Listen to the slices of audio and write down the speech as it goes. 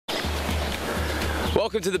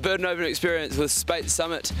Welcome to the Burton Open Experience with Speights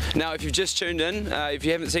Summit. Now, if you've just tuned in, if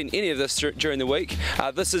you haven't seen any of this during the week,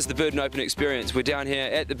 this is the Burton Open Experience. We're down here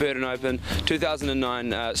at the Burton Open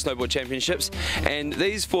 2009 Snowboard Championships, and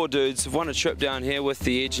these four dudes have won a trip down here with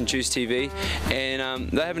the Edge and Juice TV, and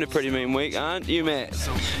they're having a pretty mean week, aren't you, Matt?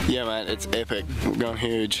 Yeah, mate, it's epic. We're going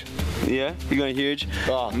huge. Yeah, you're going huge?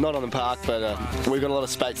 Oh, not on the park, but we've got a lot of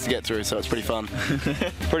Speights to get through, so it's pretty fun.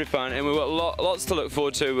 Pretty fun, and we've got lots to look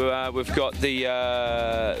forward to. We've got the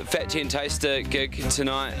Fat 10 Taster gig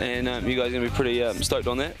tonight, and you guys are going to be pretty stoked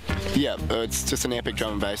on that? Yeah, it's just an epic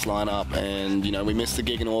drum and bass lineup, and you know, we missed the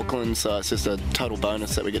gig in Auckland, so it's just a total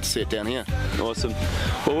bonus that we get to sit down here. Awesome.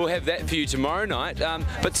 Well, we'll have that for you tomorrow night,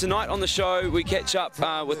 but tonight on the show we catch up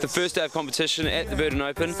with the first day of competition at the Burton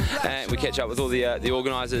Open, and we catch up with all the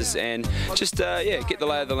organisers and just yeah, get the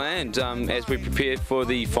lay of the land as we prepare for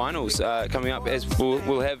the finals coming up, as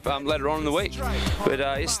we'll have later on in the week. But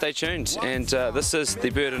yes, stay tuned, and this is the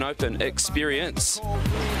Burton Open Experience.